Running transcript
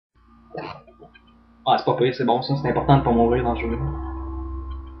Ah, c'est pas pire, c'est bon ça, c'est important de pas mourir dans le jeu.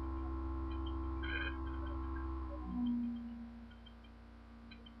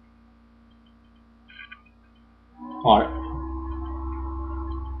 Ouais.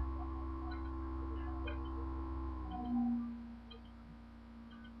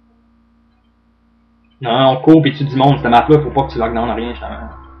 Non, on court pis tu dis monde, cette map là, faut pas que tu lockdown à rien, justement.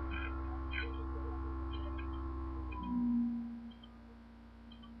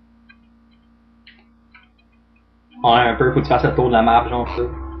 Ouais, un peu, faut que tu fasses le tour de la map, genre ça.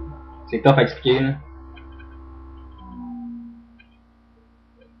 C'est tough à expliquer, là.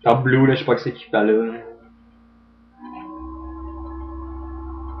 Top Blue, là, je sais pas que c'est qui fait là.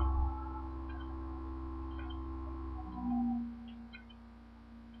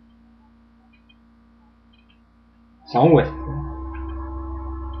 Ils sont où, est-ce que...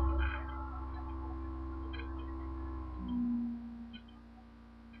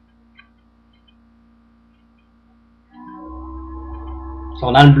 Ils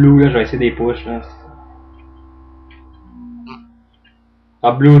sont dans le blue, là, je vais essayer des push, là.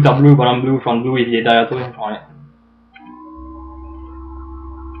 Top blue, bottom blue, front blue, il est derrière toi. Ouais.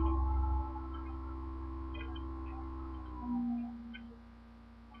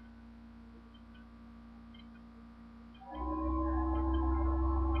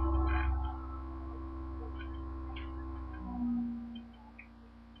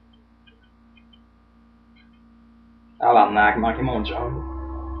 Tabarnak, manqué mon job.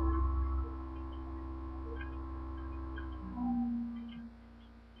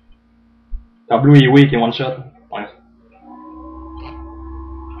 Top blue, il est weak, il est one shot. Ouais.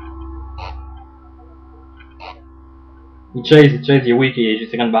 Il chase, il est weak, il est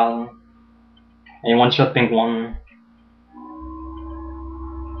juste une balle. Et one shot, pink one.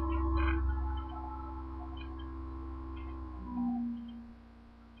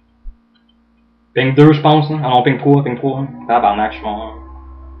 Ping 2, je pense. Hein. Ah non, ping 3, ping 3. Tabarnak, je suis mort.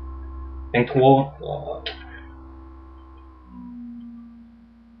 Ping 3.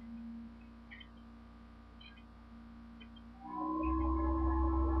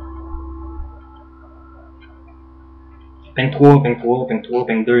 Ping 3, ping 3, ping 3,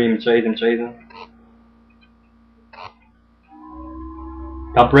 ping 2, il me chase, il me chase. Hein.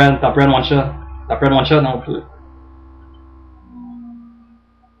 Top red, one shot. Top red, one shot, non plus.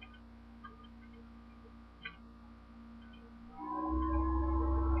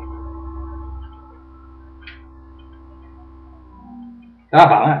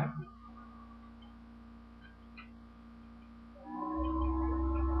 Tabarnak.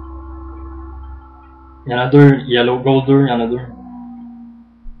 Il y en a deux, yellow, gold 2, il y en a deux.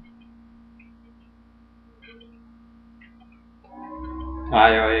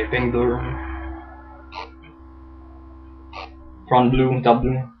 Ouais, ouais, ping 2. Front blue, top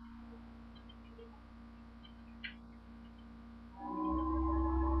blue.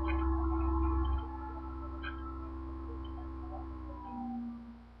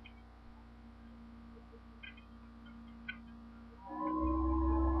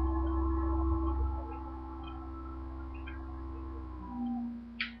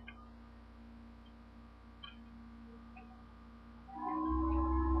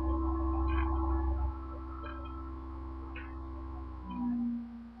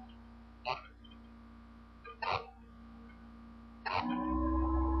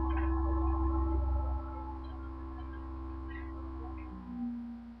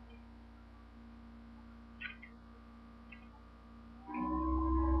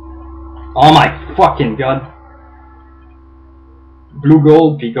 Oh my fucking god. Blue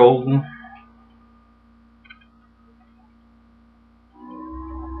gold, puis gold.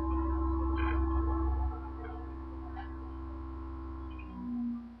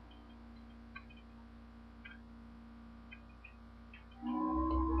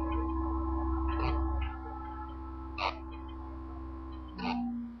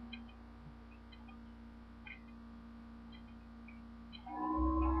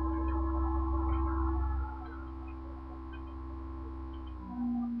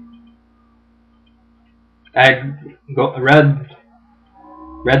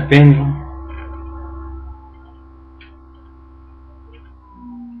 Red ping.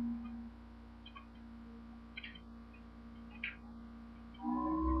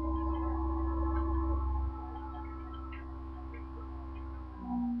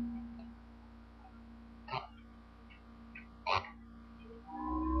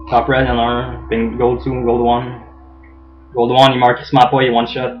 Top red, il y en a un. Ping gold 2, gold 1. Gold 1, il marque, il se met pas, il est one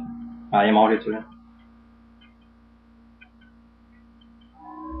shot. Ah, il est mort, j'ai tué.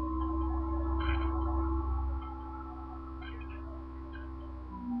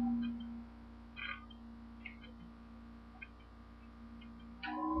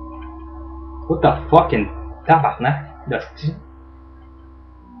 What the fucking tabarnak d'hostie.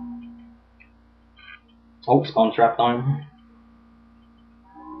 Oh, spawn trap time.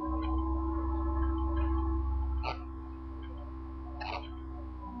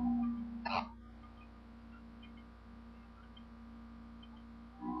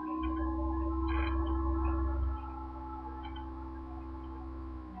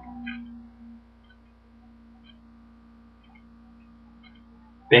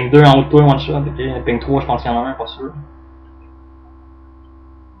 Ping 2 en haut de toi, one shot, ok. Ping 3, je pense qu'il y en a un, pas sûr.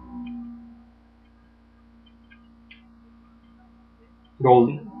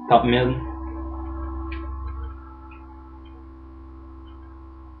 Gold, top mid.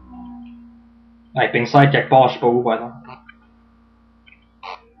 Ouais, ping side quelque part, je sais pas où, par exemple.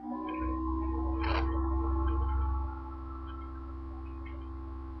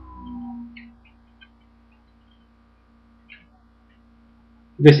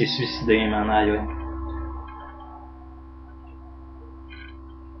 Le gars s'est suicidé, man, aïe.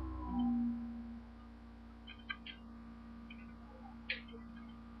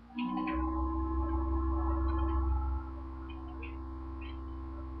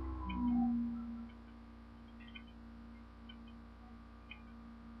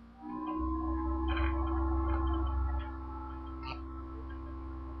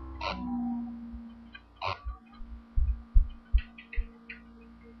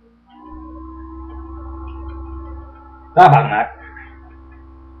 Tabarnak.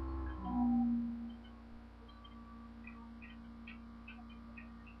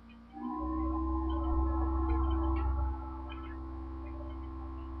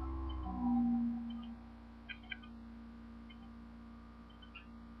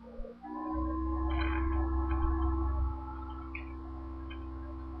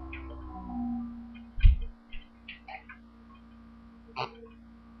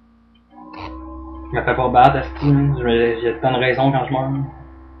 Je me fais pas battre, esti. J'ai tant de raisons quand je meurs.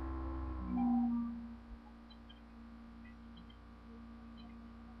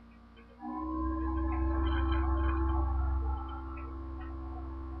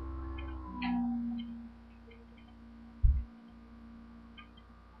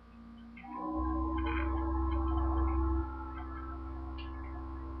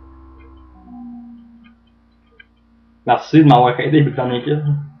 Merci de m'avoir aidé pour ton équipe.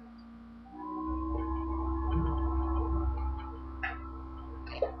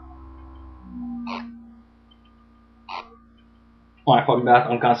 Ouais, fuck that,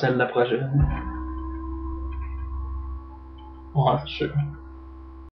 on cancelle le projet. Ouais, je sais.